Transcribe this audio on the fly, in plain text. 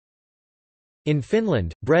In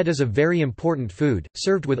Finland, bread is a very important food,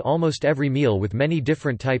 served with almost every meal with many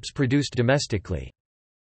different types produced domestically.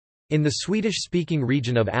 In the Swedish-speaking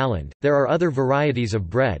region of Åland, there are other varieties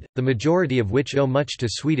of bread, the majority of which owe much to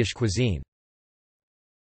Swedish cuisine.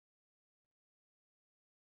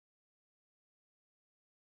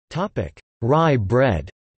 Rye bread.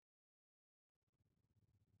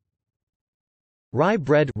 Rye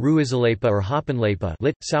bread Ruikäleipä or Happanleipä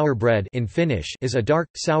lit. Sour bread in Finnish is a dark,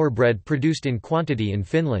 sour bread produced in quantity in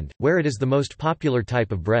Finland, where it is the most popular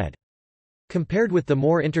type of bread. Compared with the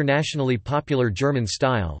more internationally popular German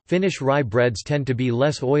style, Finnish rye breads tend to be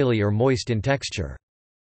less oily or moist in texture.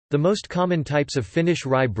 The most common types of Finnish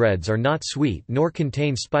rye breads are not sweet nor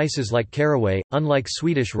contain spices like caraway, unlike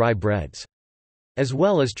Swedish rye breads. As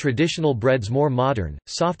well as traditional breads, more modern,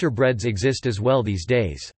 softer breads exist as well these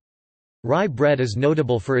days. Rye bread is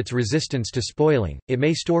notable for its resistance to spoiling, it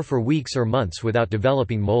may store for weeks or months without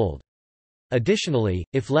developing mold. Additionally,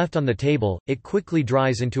 if left on the table, it quickly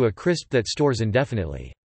dries into a crisp that stores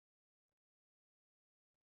indefinitely.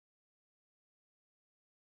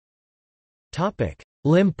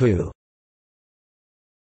 Limppu.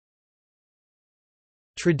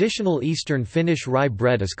 Traditional Eastern Finnish rye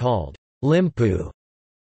bread is called Limppu.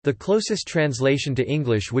 The closest translation to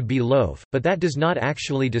English would be loaf, but that does not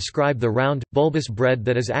actually describe the round, bulbous bread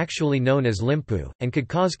that is actually known as limppu, and could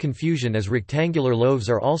cause confusion as rectangular loaves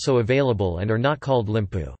are also available and are not called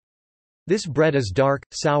limppu. This bread is dark,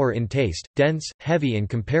 sour in taste, dense, heavy and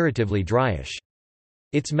comparatively dryish.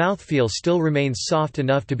 Its mouthfeel still remains soft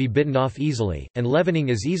enough to be bitten off easily, and leavening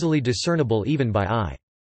is easily discernible even by eye.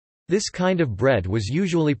 This kind of bread was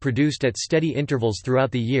usually produced at steady intervals throughout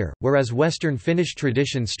the year, whereas Western Finnish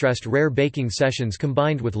tradition stressed rare baking sessions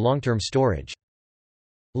combined with long-term storage.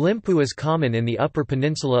 Limppu is common in the Upper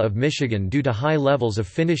Peninsula of Michigan due to high levels of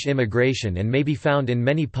Finnish immigration and may be found in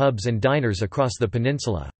many pubs and diners across the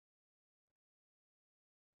peninsula.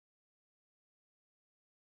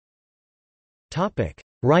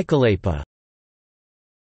 Reikäleipä.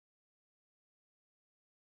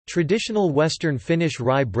 Traditional Western Finnish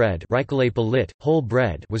rye bread Reikäleipä lit. Whole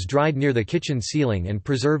bread was dried near the kitchen ceiling and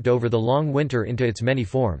preserved over the long winter into its many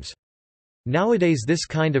forms. Nowadays this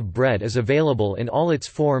kind of bread is available in all its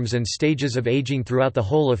forms and stages of aging throughout the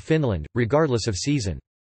whole of Finland, regardless of season.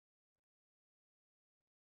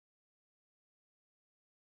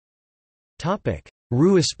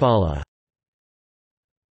 Ruispala.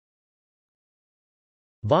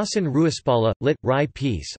 Vasan Ruispala, lit. Rye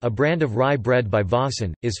piece, a brand of rye bread by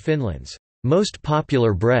Vasan, is Finland's most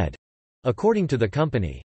popular bread, according to the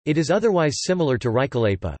company. It is otherwise similar to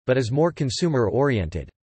Reikäleipä, but is more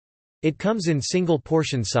consumer-oriented. It comes in single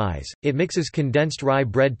portion size, it mixes condensed rye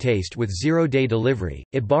bread taste with zero-day delivery,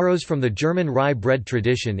 it borrows from the German rye bread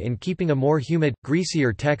tradition in keeping a more humid,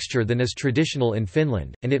 greasier texture than is traditional in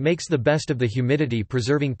Finland, and it makes the best of the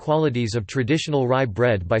humidity-preserving qualities of traditional rye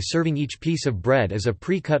bread by serving each piece of bread as a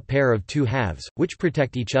pre-cut pair of two halves, which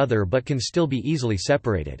protect each other but can still be easily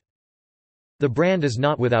separated. The brand is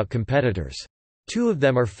not without competitors. Two of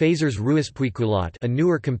them are Faser's Ruispuikulat, a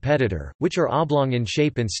newer competitor, which are oblong in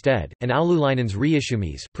shape instead, and Oululainen's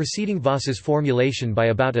Riishumis, preceding Vasa's formulation by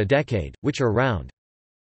about a decade, which are round.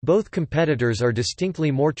 Both competitors are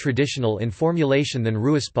distinctly more traditional in formulation than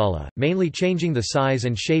Ruispala, mainly changing the size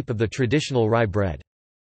and shape of the traditional rye bread.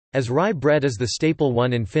 As rye bread is the staple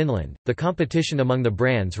one in Finland, the competition among the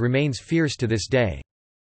brands remains fierce to this day.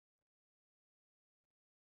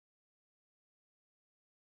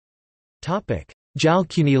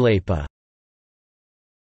 Jälkiuunileipä.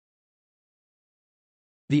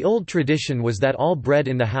 The old tradition was that all bread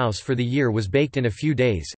in the house for the year was baked in a few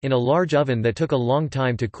days, in a large oven that took a long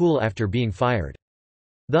time to cool after being fired.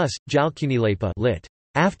 Thus, jälkiuunileipä lit.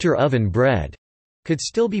 After-oven bread could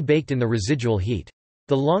still be baked in the residual heat.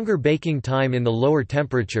 The longer baking time in the lower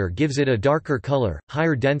temperature gives it a darker color,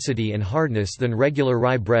 higher density and hardness than regular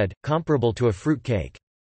rye bread, comparable to a fruit cake.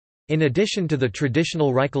 In addition to the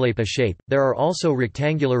traditional Reikäleipä shape, there are also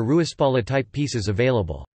rectangular Ruispala-type pieces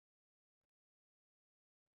available.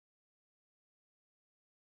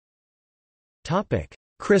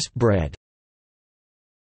 Crispbread.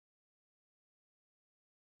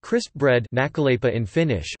 Crispbread in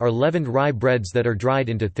Finnish are leavened rye breads that are dried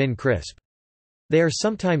into thin crisp. They are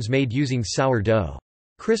sometimes made using sourdough.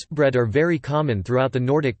 Crispbread are very common throughout the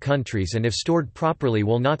Nordic countries and if stored properly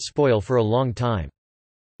will not spoil for a long time.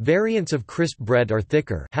 Variants of crisp bread are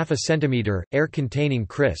thicker, half a centimeter, air-containing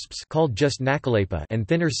crisps called just näköleipä, and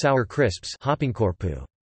thinner sour crisps, happankorppu.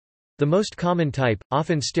 The most common type,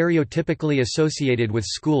 often stereotypically associated with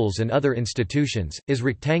schools and other institutions, is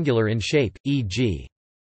rectangular in shape, e.g.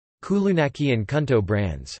 Kulunäki and Kunto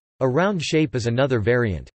brands. A round shape is another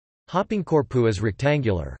variant. Hoppingkorppu is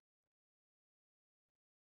rectangular.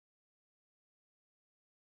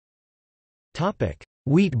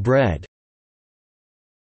 Wheat bread.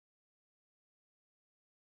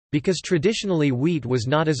 Because traditionally wheat was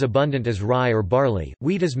not as abundant as rye or barley,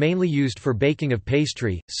 wheat is mainly used for baking of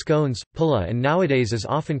pastry, scones, pulla, and nowadays is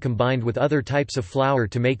often combined with other types of flour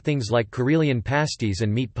to make things like Karelian pasties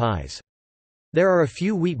and meat pies. There are a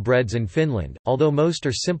few wheat breads in Finland, although most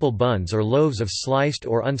are simple buns or loaves of sliced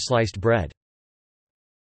or unsliced bread.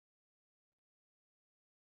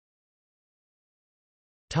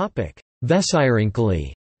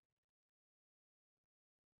 Vesirinkeli.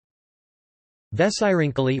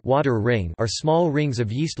 Vesirinkeli water ring are small rings of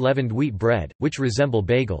yeast-leavened wheat bread, which resemble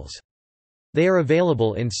bagels. They are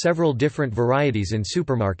available in several different varieties in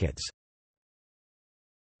supermarkets.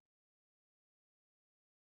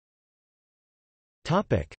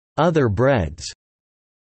 Other breads.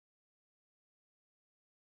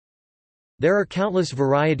 There are countless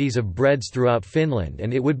varieties of breads throughout Finland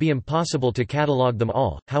and it would be impossible to catalogue them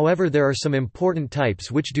all, however there are some important types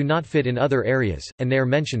which do not fit in other areas, and they are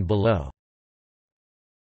mentioned below.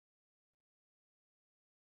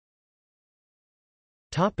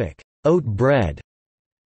 Oat bread.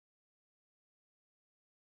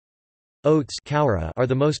 Oats are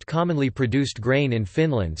the most commonly produced grain in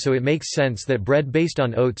Finland, so it makes sense that bread based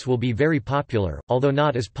on oats will be very popular, although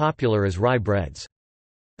not as popular as rye breads.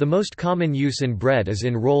 The most common use in bread is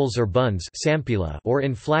in rolls or buns or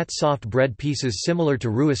in flat soft bread pieces similar to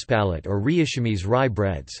Ruispala or Riihimäes rye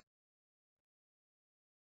breads.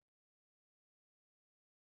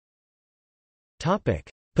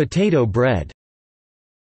 Potato bread.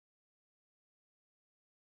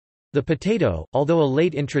 The potato, although a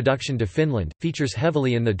late introduction to Finland, features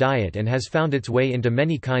heavily in the diet and has found its way into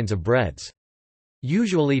many kinds of breads.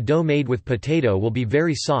 Usually dough made with potato will be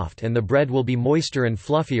very soft and the bread will be moister and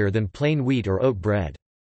fluffier than plain wheat or oat bread.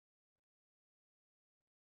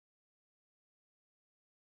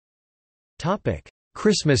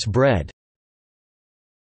 Christmas bread.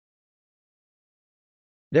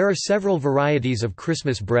 There are several varieties of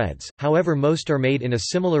Christmas breads, however most are made in a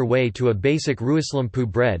similar way to a basic Limppu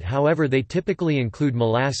bread, however they typically include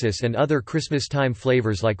molasses and other Christmas-time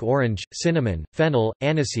flavors like orange, cinnamon, fennel,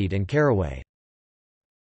 aniseed and caraway.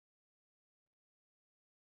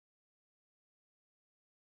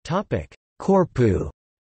 Korppu.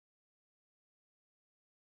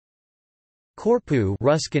 Korppu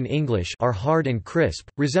Ruskin English are hard and crisp,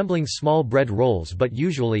 resembling small bread rolls but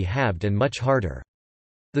usually halved and much harder.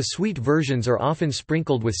 The sweet versions are often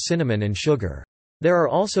sprinkled with cinnamon and sugar. There are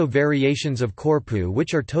also variations of korppu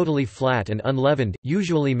which are totally flat and unleavened,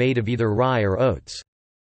 usually made of either rye or oats.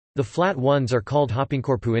 The flat ones are called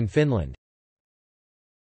hoppingkorppu in Finland.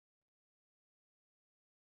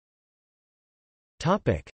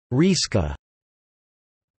 Rieska.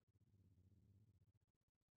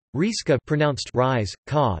 Rieska pronounced rise,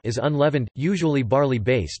 ka is unleavened, usually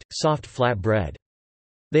barley-based, soft flat bread.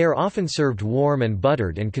 They are often served warm and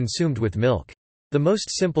buttered and consumed with milk. The most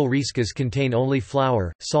simple rieskas contain only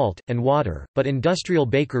flour, salt, and water, but industrial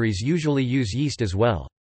bakeries usually use yeast as well.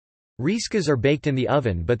 Rieskas are baked in the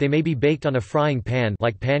oven but they may be baked on a frying pan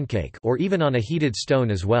like pancake or even on a heated stone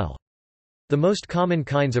as well. The most common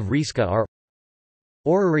kinds of rieska are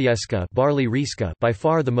Orrieska barley rieska, by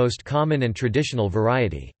far the most common and traditional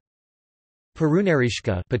variety.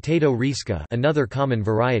 Peruneriska potato rieska, another common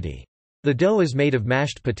variety. The dough is made of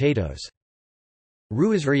mashed potatoes.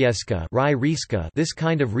 Ruisrieska rye rieska, this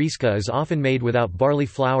kind of rieska is often made without barley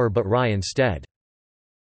flour but rye instead.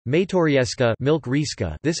 Maitorieska milk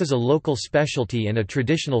rieska, this is a local specialty and a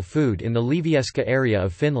traditional food in the Liivieska area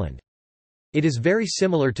of Finland. It is very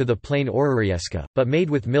similar to the plain orrieska, but made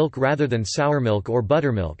with milk rather than sourmilk or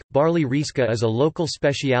buttermilk. Barley rieska is a local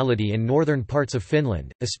speciality in northern parts of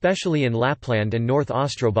Finland, especially in Lapland and North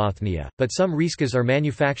Ostrobothnia, but some rieskas are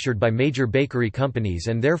manufactured by major bakery companies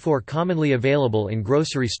and therefore commonly available in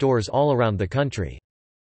grocery stores all around the country.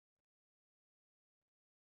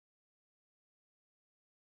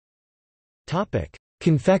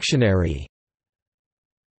 Confectionery.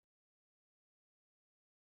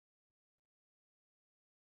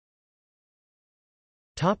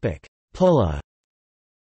 Pulla.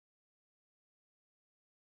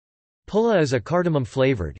 Pulla is a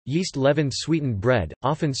cardamom-flavored, yeast-leavened sweetened bread,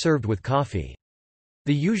 often served with coffee.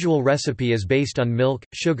 The usual recipe is based on milk,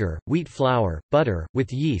 sugar, wheat flour, butter,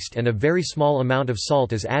 with yeast and a very small amount of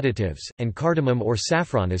salt as additives, and cardamom or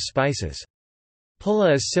saffron as spices.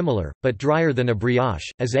 Pulla is similar, but drier than a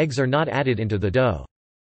brioche, as eggs are not added into the dough.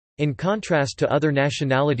 In contrast to other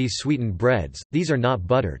nationalities' sweetened breads, these are not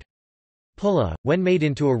buttered. Pulla, when made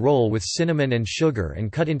into a roll with cinnamon and sugar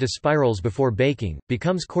and cut into spirals before baking,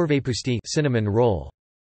 becomes korvapusti cinnamon roll.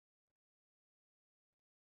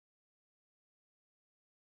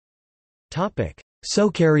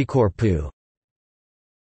 Sokerikorppu.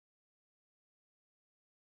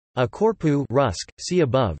 A korppu rusk, see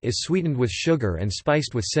above, is sweetened with sugar and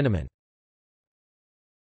spiced with cinnamon.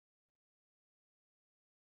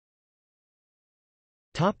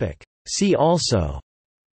 See also: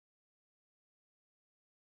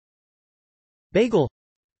 Bagel,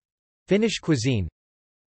 Finnish cuisine,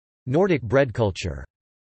 Nordic bread culture.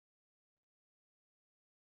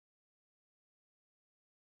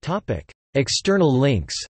 External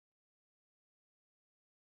links: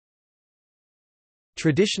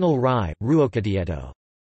 Traditional rye, ruokatieto.